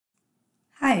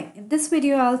Hi, in this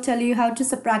video I'll tell you how to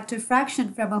subtract a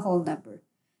fraction from a whole number.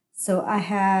 So I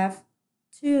have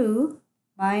 2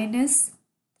 minus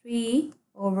 3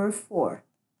 over 4.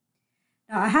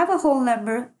 Now I have a whole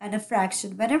number and a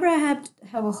fraction. Whenever I have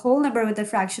a whole number with a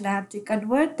fraction, I have to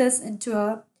convert this into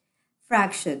a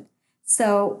fraction.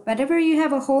 So whenever you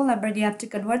have a whole number and you have to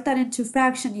convert that into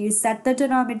fraction, you set the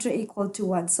denominator equal to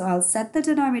 1. So I'll set the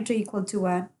denominator equal to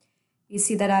 1. You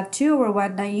see that I have 2 over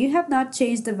 1. Now you have not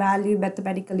changed the value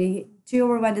mathematically. 2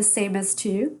 over 1 is same as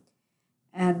 2.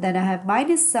 And then I have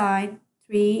minus sign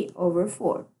 3 over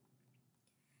 4.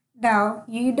 Now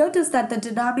you notice that the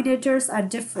denominators are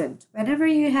different. Whenever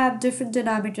you have different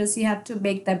denominators, you have to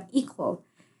make them equal.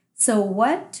 So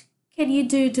what can you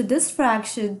do to this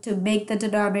fraction to make the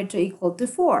denominator equal to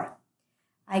 4?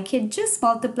 I can just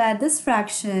multiply this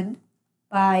fraction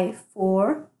by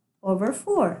 4 over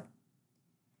 4.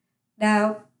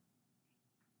 Now,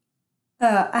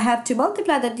 I have to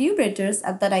multiply the numerators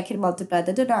and then I can multiply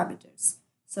the denominators.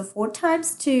 So 4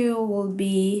 times 2 will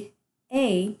be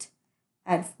 8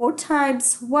 and 4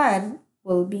 times 1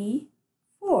 will be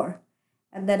 4.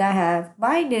 And then I have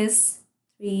minus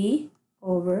 3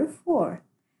 over 4.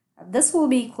 And this will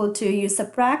be equal to, you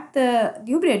subtract the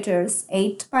numerators,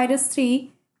 8 minus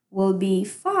 3 will be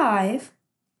 5.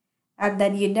 And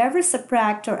then you never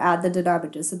subtract or add the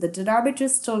denominator. So the denominator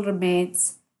still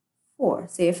remains 4.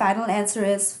 So your final answer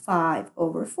is 5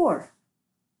 over 4.